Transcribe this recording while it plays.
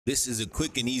This is a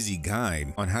quick and easy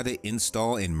guide on how to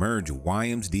install and merge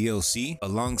WHYEMS DLC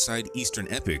alongside Eastern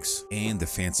EPICS and the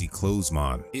Fancy Clothes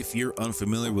mod. If you're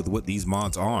unfamiliar with what these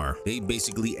mods are, they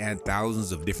basically add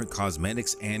thousands of different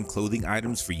cosmetics and clothing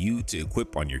items for you to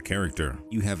equip on your character.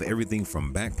 You have everything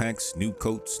from backpacks, new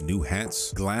coats, new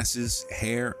hats, glasses,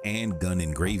 hair, and gun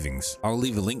engravings. I'll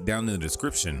leave a link down in the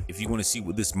description if you want to see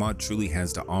what this mod truly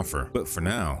has to offer. But for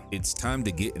now, it's time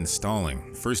to get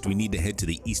installing. First, we need to head to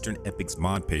the Eastern EPICS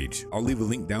mod page. I'll leave a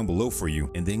link down below for you,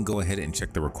 and then go ahead and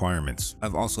check the requirements.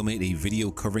 I've also made a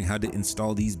video covering how to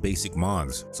install these basic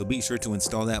mods, so be sure to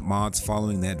install that mods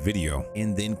following that video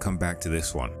and then come back to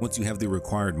this one. Once you have the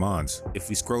required mods, if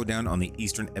we scroll down on the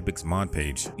Eastern EPICS mod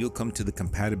page, you'll come to the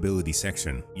compatibility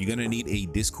section. You're gonna need a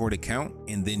Discord account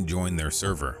and then join their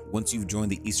server. Once you've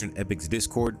joined the Eastern EPICS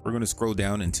Discord, we're gonna scroll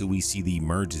down until we see the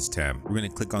merges tab. We're gonna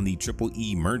click on the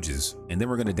EEE merges, and then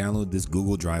we're gonna download this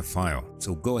Google Drive file.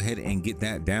 So go ahead and get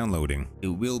that downloading. It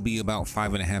will be about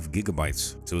 5.5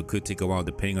 gigabytes, so it could take a while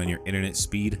depending on your internet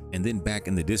speed. And then back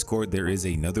in the Discord, there is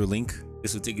another link.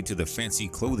 This will take you to the Fancy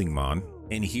Clothing mod,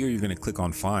 and here you're going to click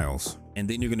on Files, and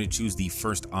then you're going to choose the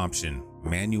first option,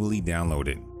 Manually Download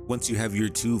It. Once you have your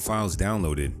 2 files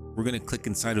downloaded, we're going to click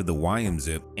inside of the WHYEMS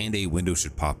zip, and a window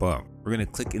should pop up. We're going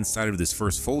to click inside of this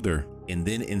first folder, and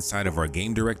then inside of our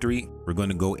game directory, we're going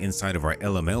to go inside of our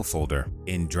LML folder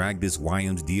and drag this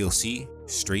WHYEMS DLC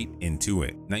straight into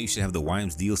it. Now you should have the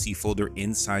WHYEMS DLC folder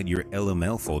inside your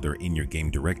LML folder in your game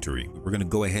directory. We're going to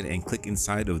go ahead and click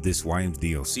inside of this WHYEMS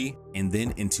DLC and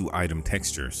then into item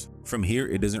textures. From here,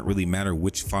 it doesn't really matter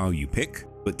which file you pick,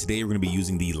 but today we're going to be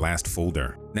using the last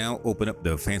folder. Now open up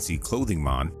the Fancy Clothing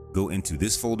mod, go into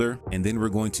this folder, and then we're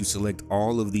going to select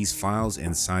all of these files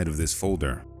inside of this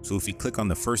folder. So if you click on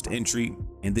the first entry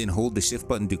and then hold the shift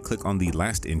button to click on the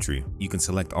last entry, you can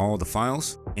select all the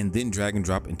files and then drag and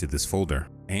drop into this folder.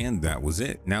 And that was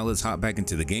it. Now let's hop back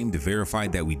into the game to verify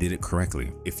that we did it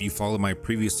correctly. If you follow my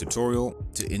previous tutorial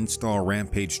to install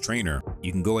Rampage Trainer,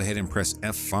 you can go ahead and press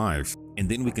F5, and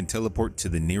then we can teleport to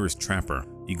the nearest trapper.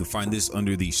 You can find this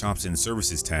under the Shops and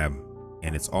Services tab,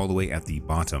 and it's all the way at the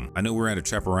bottom. I know we're at a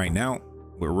trapper right now,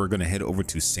 where we're going to head over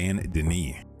to Saint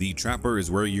Denis. The trapper is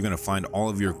where you're going to find all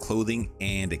of your clothing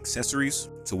and accessories.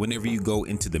 So whenever you go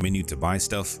into the menu to buy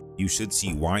stuff, you should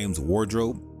see WHYEMS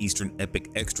Wardrobe, Eastern Epic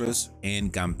Extras,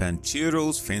 and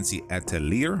Gampanchero's Fancy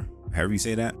Atelier, however you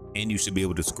say that. And you should be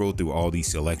able to scroll through all these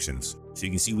selections. So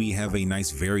you can see we have a nice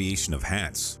variation of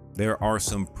hats. There are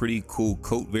some pretty cool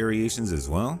coat variations as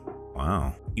well.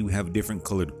 Wow. You have different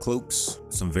colored cloaks,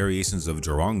 some variations of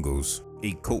Jarongos,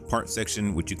 a coat part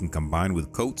section which you can combine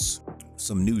with coats,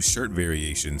 some new shirt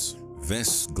variations,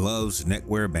 vests, gloves,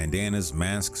 neckwear, bandanas,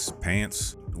 masks,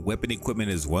 pants, weapon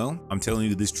equipment as well. I'm telling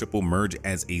you, this triple merge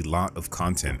adds a lot of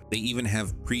content. They even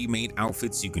have pre-made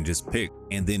outfits you can just pick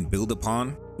and then build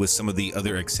upon with some of the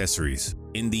other accessories.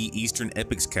 In the Eastern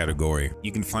EPICS category,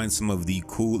 you can find some of the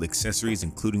cool accessories,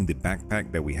 including the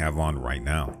backpack that we have on right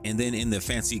now. And then in the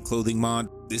Fancy Clothing mod,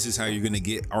 this is how you're going to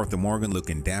get Arthur Morgan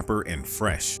looking dapper and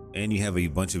fresh. And you have a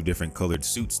bunch of different colored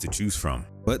suits to choose from.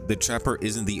 But the trapper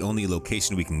isn't the only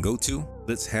location we can go to.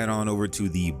 Let's head on over to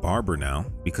the barber now,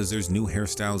 because there's new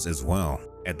hairstyles as well.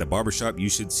 At the barbershop, you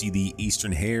should see the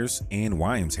Eastern hairs and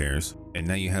WHYEMS hairs, and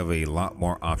now you have a lot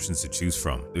more options to choose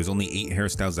from. There's only 8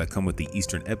 hairstyles that come with the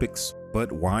Eastern EPICS, but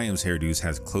WHYEMS hairdos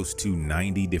has close to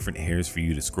 90 different hairs for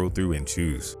you to scroll through and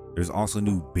choose. There's also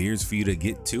new beards for you to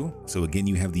get to. So again,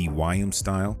 you have the WHYEMS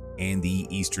style and the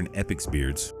Eastern EPICS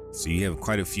beards. So you have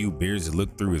quite a few beards to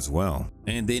look through as well.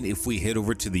 And then if we head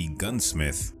over to the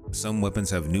gunsmith, some weapons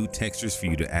have new textures for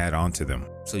you to add onto them.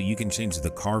 So you can change the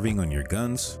carving on your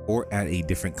guns or add a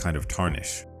different kind of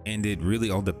tarnish. And it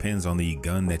really all depends on the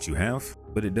gun that you have,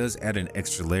 but it does add an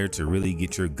extra layer to really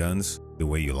get your guns the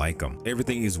way you like them.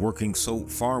 Everything is working so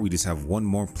far. We just have one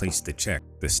more place to check,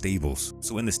 the stables.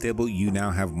 So in the stable, you now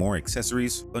have more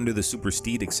accessories. Under the Super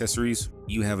Steed accessories,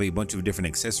 you have a bunch of different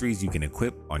accessories you can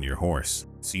equip on your horse.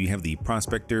 So you have the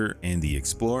Prospector and the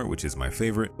Explorer, which is my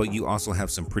favorite, but you also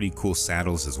have some pretty cool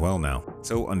saddles as well now.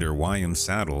 So under WHYEMS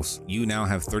saddles, you now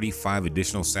have 35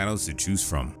 additional saddles to choose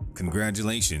from.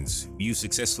 Congratulations, you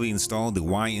successfully installed the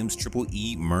WHYEMS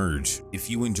EEE merge. If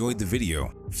you enjoyed the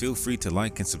video, feel free to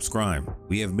like and subscribe.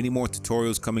 We have many more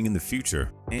tutorials coming in the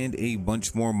future and a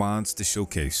bunch more mods to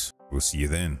showcase. We'll see you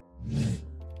then.